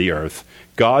on the earth.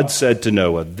 God said to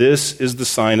Noah, This is the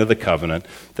sign of the covenant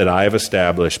that I have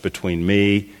established between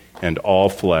me and all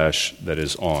flesh that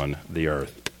is on the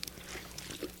earth."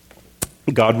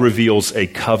 God reveals a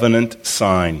covenant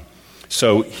sign.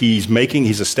 So he's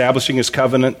establishing his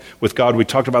covenant with God. We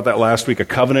talked about that last week. A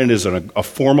covenant is a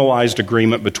formalized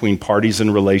agreement between parties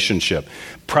in relationship.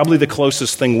 Probably the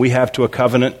closest thing we have to a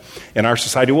covenant in our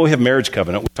society. Well, we have marriage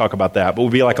covenant. We'll talk about that. But it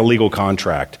would be like a legal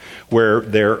contract where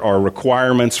there are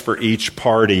requirements for each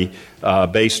party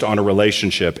based on a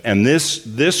relationship. And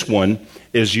this one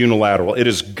is unilateral. It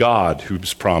is God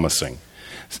who's promising.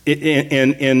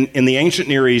 In the ancient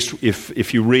Near East,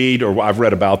 if you read, or I've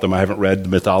read about them, I haven't read the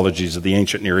mythologies of the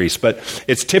ancient Near East, but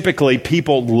it's typically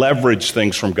people leverage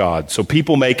things from God. So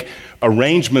people make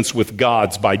arrangements with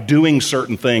gods by doing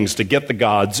certain things to get the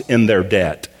gods in their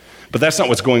debt. But that's not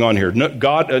what's going on here.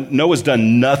 Noah's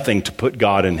done nothing to put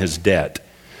God in his debt.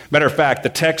 Matter of fact, the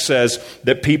text says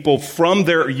that people from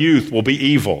their youth will be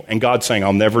evil, and God's saying,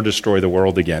 I'll never destroy the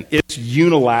world again. It's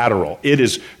unilateral. It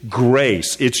is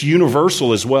grace. It's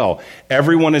universal as well.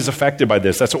 Everyone is affected by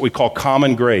this. That's what we call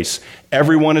common grace.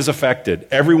 Everyone is affected.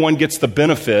 Everyone gets the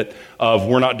benefit of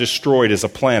we're not destroyed as a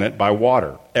planet by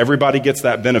water. Everybody gets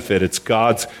that benefit. It's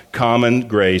God's common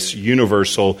grace,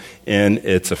 universal in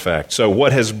its effect. So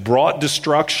what has brought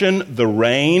destruction, the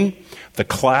rain, the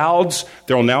clouds,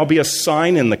 there will now be a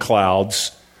sign in the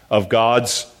clouds of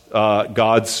God's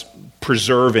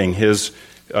preserving his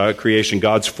creation,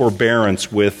 God's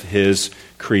forbearance with his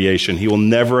creation. He will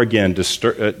never again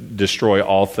destroy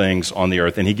all things on the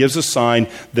earth. And he gives a sign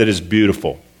that is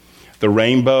beautiful. The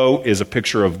rainbow is a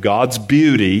picture of God's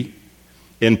beauty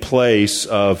in place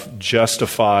of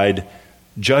justified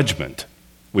judgment,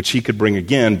 which he could bring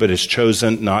again, but has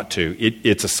chosen not to.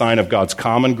 It's a sign of God's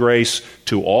common grace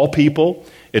to all people.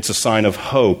 It's a sign of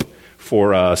hope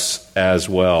for us as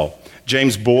well.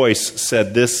 James Boyce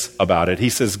said this about it. He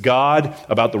says,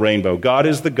 about the rainbow, God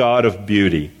is the God of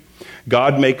beauty.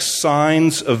 God makes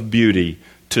signs of beauty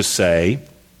to say,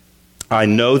 I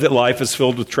know that life is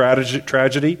filled with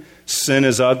tragedy, sin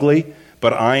is ugly,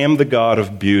 but I am the God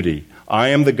of beauty. I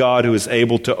am the God who is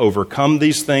able to overcome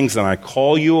these things, and I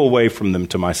call you away from them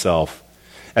to myself.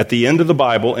 At the end of the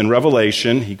Bible, in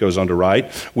Revelation, he goes on to write,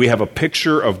 we have a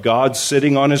picture of God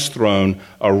sitting on his throne,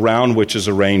 around which is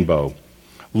a rainbow.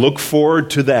 Look forward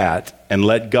to that, and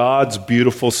let God's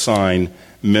beautiful sign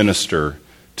minister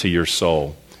to your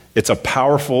soul. It's a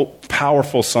powerful,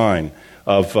 powerful sign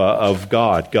of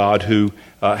God who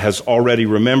has already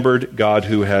remembered, God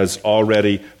who has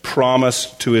already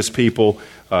promised to his people,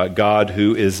 God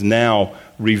who is now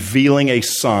revealing a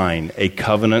sign, a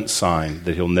covenant sign,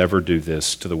 that he'll never do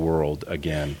this to the world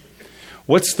again.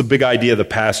 What's the big idea of the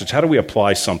passage? How do we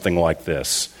apply something like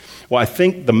this? Well, I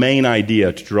think the main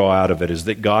idea to draw out of it is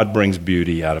that God brings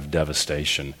beauty out of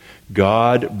devastation.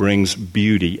 God brings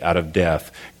beauty out of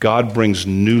death. God brings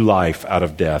new life out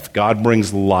of death. God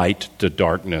brings light to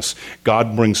darkness.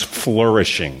 God brings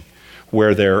flourishing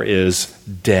where there is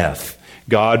death.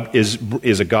 God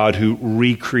is a God who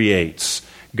recreates.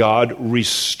 God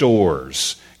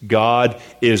restores. God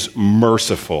is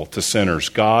merciful to sinners.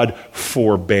 God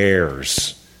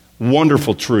forbears.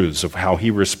 Wonderful truths of how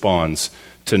he responds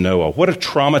to Noah. What a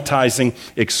traumatizing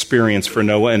experience for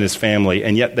Noah and his family,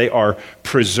 and yet they are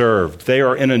preserved. They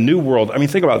are in a new world. I mean,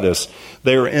 think about this.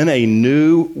 They are in a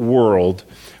new world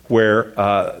where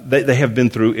they have been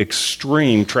through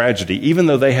extreme tragedy. Even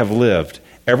though they have lived,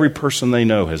 every person they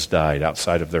know has died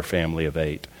outside of their family of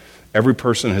 8. Every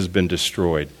person has been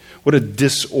destroyed. What a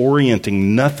disorienting,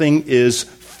 nothing is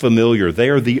familiar. They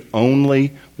are the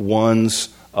only ones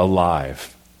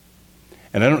alive.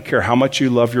 And I don't care how much you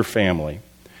love your family.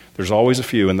 There's always a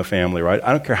few in the family, right?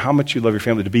 I don't care how much you love your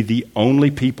family, to be the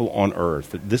only people on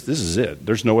earth. This is it.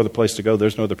 There's no other place to go.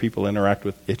 There's no other people to interact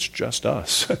with. It's just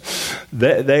us.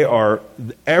 They are,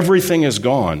 everything is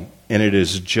gone, and it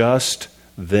is just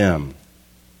them.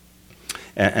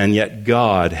 And yet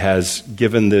God has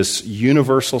given this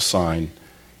universal sign,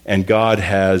 and God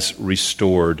has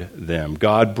restored them.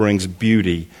 God brings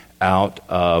beauty out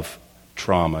of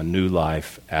trauma, new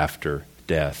life after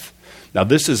death. Now,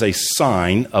 this is a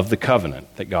sign of the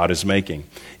covenant that God is making.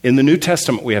 In the New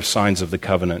Testament, we have signs of the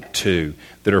covenant, too,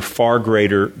 that are far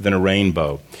greater than a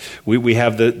rainbow. We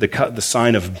have the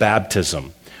sign of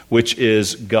baptism, which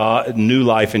is God, new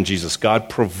life in Jesus, God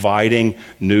providing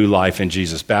new life in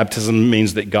Jesus. Baptism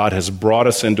means that God has brought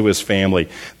us into his family,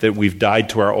 that we've died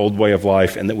to our old way of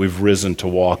life, and that we've risen to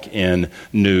walk in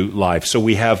new life. So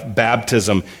we have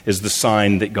baptism is the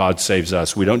sign that God saves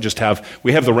us. We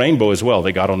have the rainbow as well,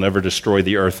 that God will never destroy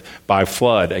the earth by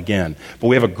flood again. But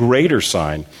we have a greater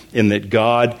sign in that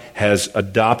God has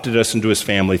adopted us into his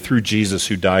family through Jesus,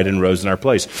 who died and rose in our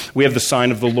place. We have the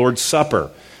sign of the Lord's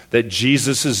Supper, that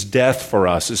Jesus' death for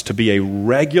us is to be a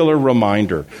regular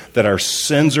reminder that our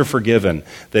sins are forgiven,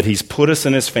 that he's put us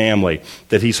in his family,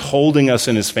 that he's holding us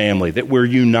in his family, that we're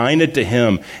united to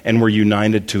him and we're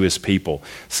united to his people.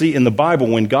 See, in the Bible,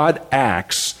 when God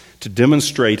acts to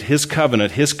demonstrate his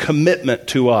covenant, his commitment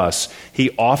to us, he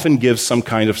often gives some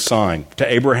kind of sign. To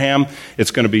Abraham,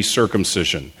 it's going to be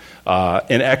circumcision.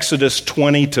 In Exodus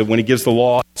 20, when he gives the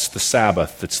law, it's the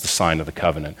Sabbath that's the sign of the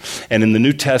covenant. And in the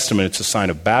New Testament, it's a sign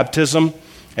of baptism,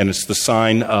 and it's the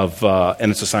sign of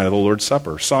the Lord's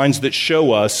Supper. Signs that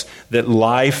show us that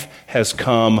life has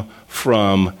come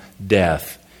from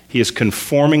death. He is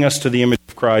conforming us to the image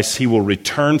of Christ. He will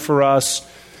return for us.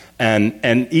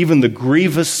 And even the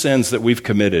grievous sins that we've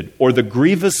committed, or the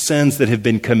grievous sins that have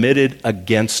been committed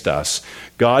against us,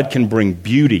 God can bring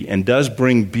beauty, and does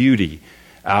bring beauty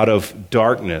out of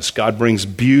darkness. God brings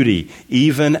beauty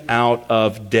even out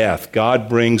of death.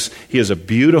 He is a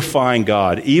beautifying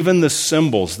God. Even the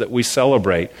symbols that we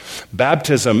celebrate,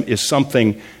 baptism is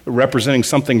representing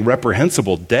something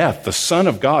reprehensible, death, the Son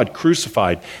of God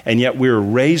crucified, and yet we're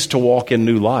raised to walk in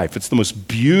new life. It's the most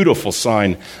beautiful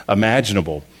sign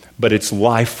imaginable. But it's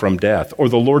life from death. Or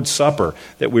the Lord's Supper,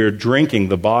 that we are drinking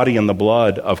the body and the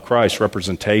blood of Christ,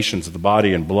 representations of the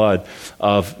body and blood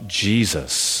of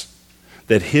Jesus.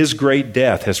 That his great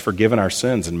death has forgiven our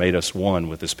sins and made us one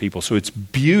with his people. So it's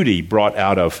beauty brought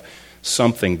out of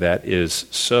something that is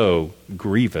so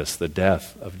grievous, the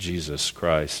death of Jesus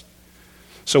Christ.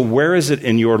 So where is it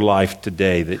in your life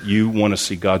today that you want to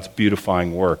see God's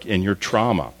beautifying work? In your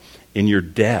trauma, in your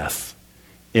death,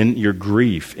 in your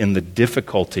grief, in the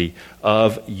difficulty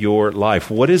of your life?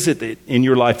 What is it in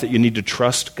your life that you need to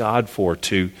trust God for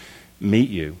to meet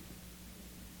you?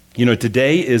 You know,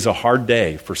 today is a hard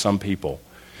day for some people.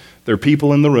 There are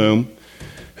people in the room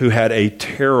who had a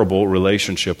terrible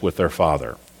relationship with their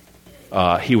father.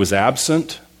 He was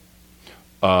absent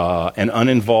and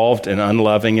uninvolved and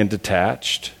unloving and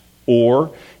detached,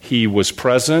 or he was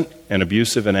present and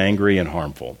abusive and angry and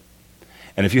harmful.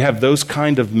 And if you have those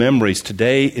kind of memories,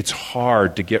 today it's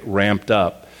hard to get ramped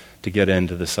up to get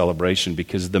into the celebration,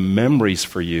 because the memories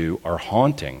for you are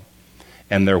haunting,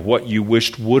 and they're what you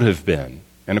wished would have been.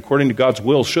 And according to God's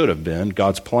will, should have been.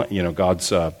 God's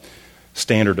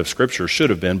standard of Scripture should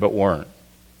have been, but weren't.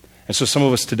 And so some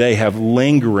of us today have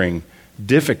lingering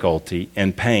difficulty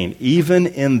and pain. Even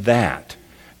in that,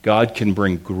 God can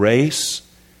bring grace,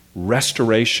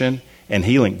 restoration, and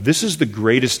healing. This is the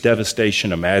greatest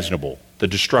devastation imaginable, the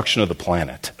destruction of the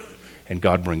planet. And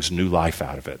God brings new life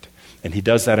out of it. And he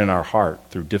does that in our heart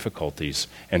through difficulties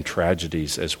and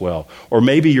tragedies as well. Or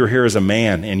maybe you're here as a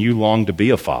man and you long to be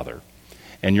a father,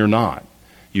 and you're not.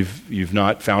 You've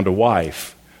not found a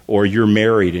wife, or you're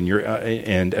married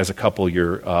and as a couple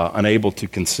you're unable to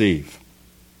conceive.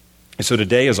 And so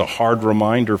today is a hard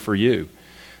reminder for you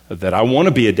that I want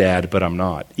to be a dad, but I'm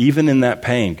not. Even in that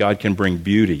pain, God can bring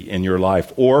beauty in your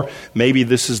life. Or maybe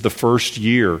this is the first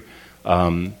year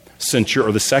or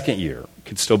the second year. It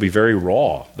could still be very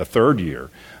raw, the third year,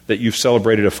 that you've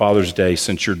celebrated a Father's Day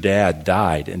since your dad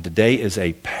died. And today is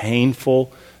a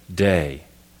painful day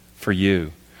for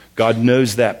you. God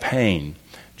knows that pain.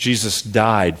 Jesus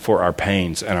died for our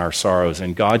pains and our sorrows,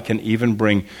 and God can even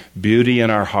bring beauty in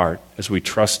our heart as we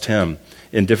trust him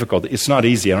in difficulty. It's not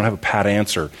easy. I don't have a pat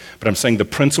answer, but I'm saying the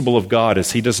principle of God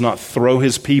is he does not throw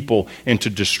his people into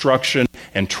destruction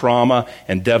and trauma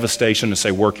and devastation and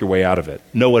say, work your way out of it.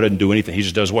 Noah doesn't do anything. He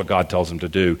just does what God tells him to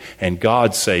do, and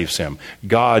God saves him.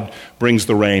 God brings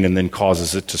the rain and then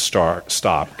causes it to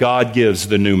stop. God gives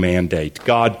the new mandate.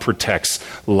 God protects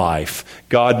life.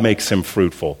 God makes him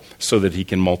fruitful so that he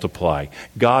can multiply.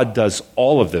 God does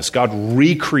all of this. God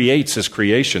recreates his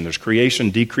creation. There's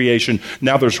creation, decreation.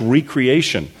 Now there's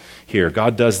recreation here.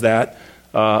 God does that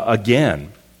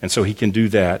again. And so he can do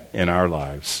that in our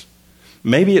lives.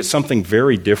 Maybe it's something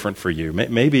very different for you.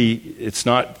 Maybe it's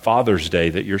not Father's Day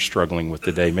that you're struggling with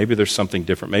today. Maybe there's something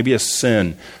different. Maybe a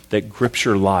sin that grips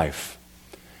your life.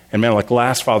 And man, like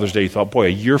last Father's Day, you thought, boy, a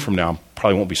year from now, I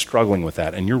probably won't be struggling with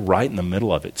that. And you're right in the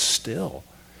middle of it still.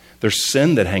 There's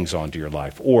sin that hangs on to your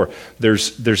life. Or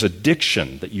there's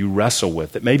addiction that you wrestle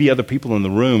with that maybe other people in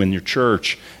the room, in your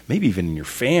church, maybe even in your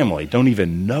family don't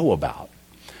even know about.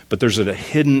 But there's a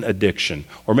hidden addiction.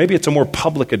 Or maybe it's a more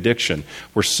public addiction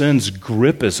where sin's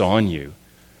grip is on you.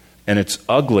 And it's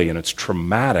ugly and it's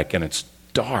traumatic and it's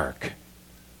dark.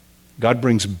 God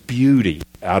brings beauty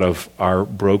out of our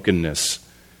brokenness.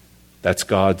 That's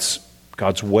God's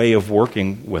way of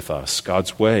working with us,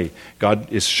 God's way. God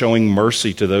is showing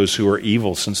mercy to those who are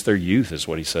evil since their youth, is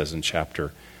what he says in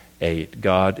chapter 8.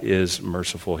 God is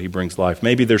merciful. He brings life.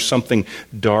 Maybe there's something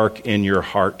dark in your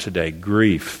heart today.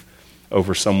 Grief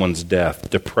over someone's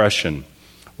death, depression,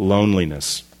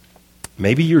 loneliness.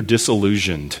 Maybe you're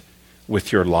disillusioned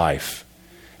with your life.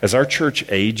 As our church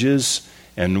ages,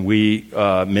 and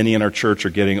many in our church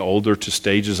are getting older to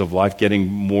stages of life, getting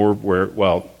more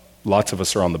lots of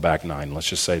us are on the back nine, let's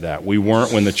just say that. We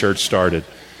weren't when the church started.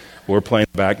 We're playing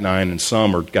the back nine, and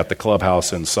some are got the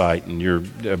clubhouse in sight, and you're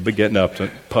getting up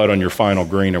to putt on your final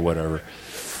green or whatever.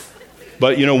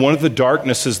 But, one of the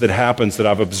darknesses that happens that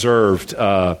I've observed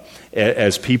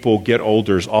as people get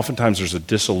older is oftentimes there's a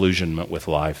disillusionment with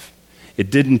life.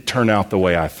 It didn't turn out the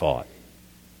way I thought.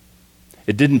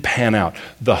 It didn't pan out.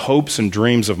 The hopes and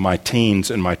dreams of my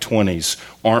teens and my 20s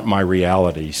aren't my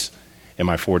realities in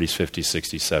my 40s, 50s,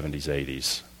 60s, 70s,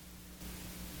 80s.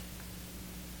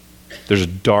 There's a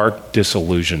dark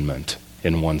disillusionment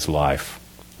in one's life.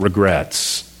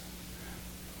 Regrets.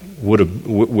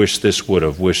 Wish this would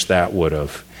have, wish that would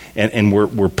have. And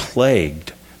we're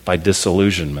plagued by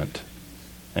disillusionment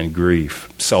and grief.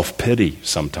 Self-pity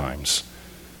sometimes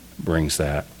brings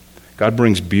that. God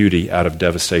brings beauty out of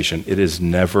devastation. It is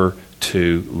never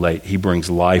too late. He brings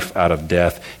life out of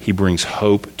death. He brings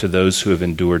hope to those who have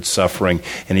endured suffering.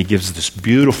 And he gives this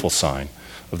beautiful sign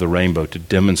of the rainbow to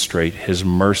demonstrate his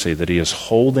mercy, that he is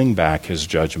holding back his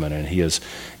judgment, and he is,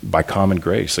 by common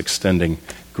grace, extending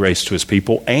grace to his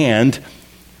people, and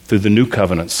through the new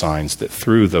covenant signs that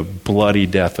through the bloody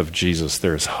death of Jesus,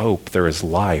 there is hope, there is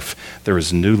life, there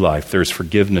is new life, there is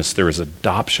forgiveness, there is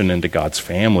adoption into God's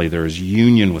family, there is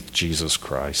union with Jesus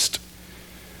Christ.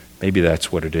 Maybe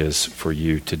that's what it is for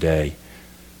you today.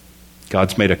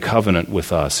 God's made a covenant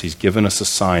with us. He's given us a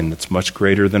sign that's much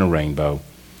greater than a rainbow.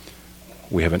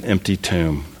 We have an empty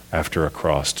tomb after a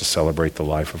cross to celebrate the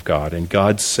life of God. And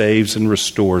God saves and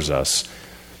restores us.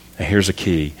 And here's a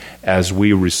key. As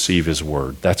we receive his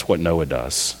word. That's what Noah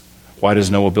does. Why does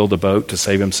Noah build a boat? To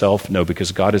save himself? No,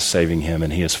 because God is saving him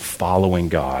and he is following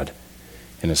God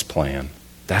in his plan.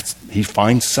 He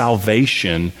finds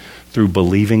salvation through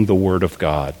believing the word of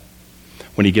God.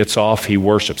 When he gets off, he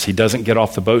worships. He doesn't get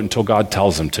off the boat until God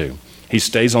tells him to. He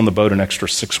stays on the boat an extra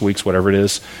 6 weeks, whatever it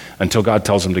is, until God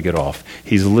tells him to get off.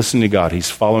 He's listening to God. He's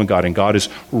following God. And God is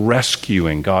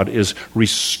rescuing. God is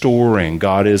restoring.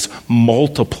 God is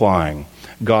multiplying.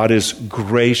 God is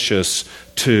gracious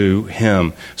to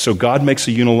him. So God makes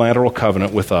a unilateral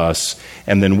covenant with us,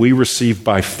 and then we receive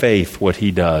by faith what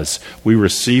he does. We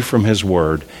receive from his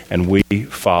word, and we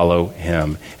follow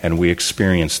him, and we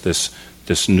experience this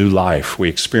new life. We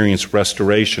experience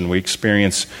restoration. We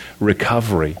experience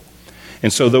recovery.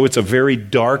 And so though it's a very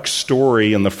dark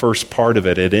story in the first part of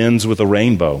it, it ends with a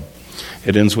rainbow.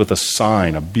 It ends with a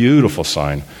sign, a beautiful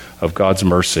sign of God's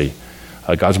mercy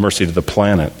to the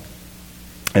planet,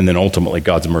 and then ultimately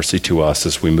God's mercy to us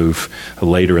as we move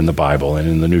later in the Bible and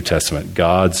in the New Testament.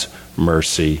 God's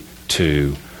mercy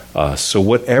to us. So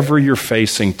whatever you're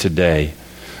facing today,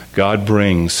 God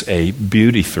brings a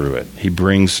beauty through it. He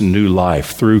brings new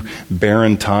life. Through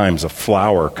barren times, a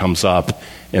flower comes up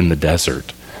in the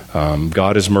desert.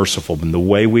 God is merciful, and the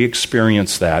way we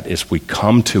experience that is we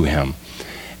come to him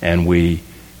and we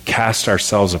cast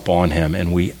ourselves upon him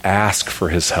and we ask for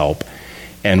his help,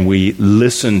 and we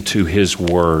listen to His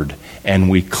Word, and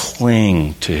we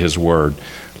cling to His Word.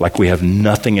 Like we have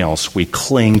nothing else, we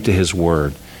cling to His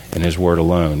Word and His Word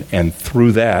alone. And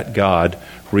through that, God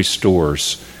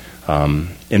restores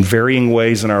in varying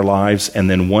ways in our lives, and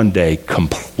then one day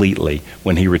completely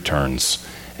when He returns,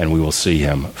 and we will see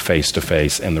Him face to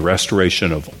face, and the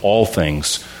restoration of all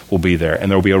things will be there. And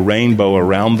there will be a rainbow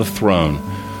around the throne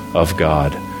of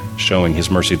God showing His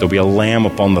mercy. There will be a lamb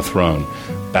upon the throne.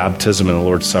 Baptism and the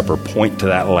Lord's Supper point to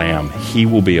that lamb. He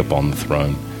will be upon the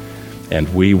throne.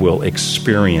 And we will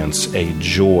experience a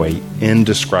joy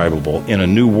indescribable in a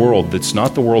new world that's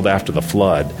not the world after the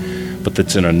flood, but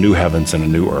that's in a new heavens and a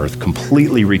new earth,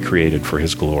 completely recreated for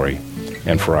His glory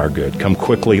and for our good. Come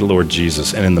quickly, Lord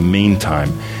Jesus. And in the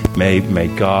meantime, may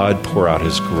God pour out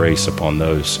His grace upon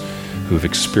those who've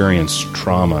experienced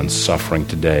trauma and suffering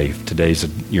today.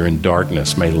 You're in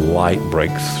darkness. May light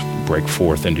break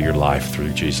forth into your life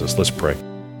through Jesus. Let's pray.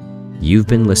 You've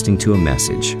been listening to a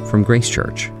message from Grace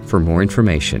Church. For more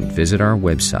information, visit our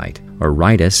website or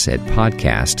write us at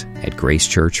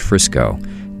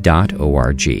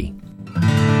podcast@gracechurchfrisco.org.